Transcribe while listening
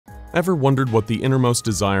Ever wondered what the innermost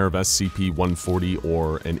desire of SCP-140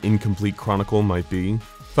 or an incomplete chronicle might be?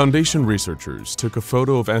 Foundation researchers took a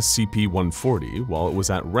photo of SCP-140 while it was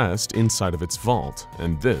at rest inside of its vault,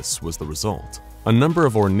 and this was the result. A number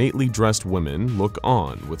of ornately dressed women look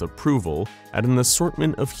on with approval at an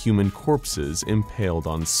assortment of human corpses impaled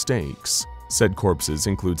on stakes. Said corpses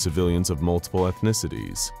include civilians of multiple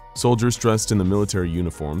ethnicities, soldiers dressed in the military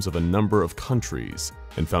uniforms of a number of countries,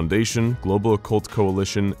 and Foundation, Global Occult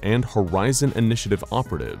Coalition, and Horizon Initiative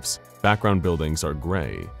operatives. Background buildings are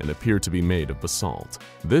gray and appear to be made of basalt.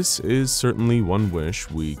 This is certainly one wish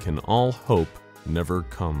we can all hope never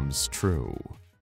comes true.